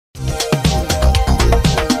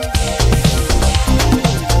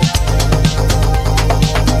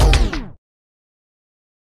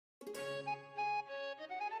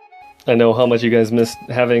I know how much you guys missed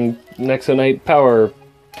having Nexo Knight Power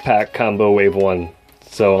Pack Combo Wave 1,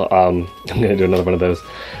 so I'm gonna do another one of those.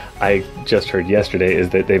 I just heard yesterday is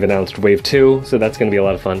that they've announced Wave 2, so that's gonna be a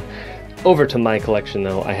lot of fun. Over to my collection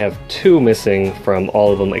though, I have 2 missing from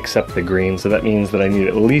all of them except the green, so that means that I need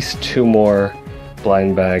at least 2 more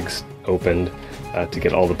blind bags opened to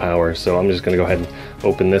get all the power. So I'm just gonna go ahead and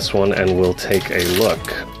open this one and we'll take a look.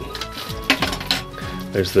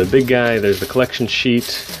 There's the big guy, there's the collection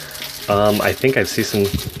sheet. I think I see some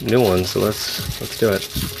new ones, so let's do it.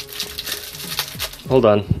 Hold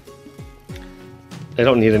on. I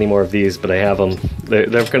don't need any more of these, but I have them. They're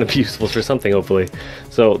going to be useful for something, hopefully.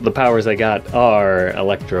 So the powers I got are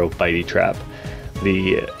Electro Bitey Trap,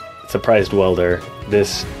 the Surprised Welder,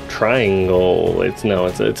 this triangle. It's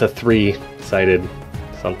a 3-sided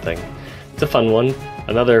something. It's a fun one.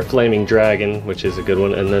 Another Flaming Dragon, which is a good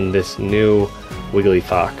one, and then this new Wiggly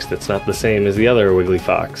Fox that's not the same as the other Wiggly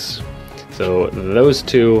Fox. So those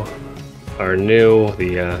 2 are new.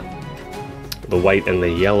 The white and the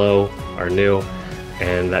yellow are new.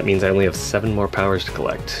 And that means I only have 7 more powers to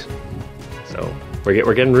collect. So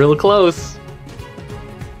we're getting real close.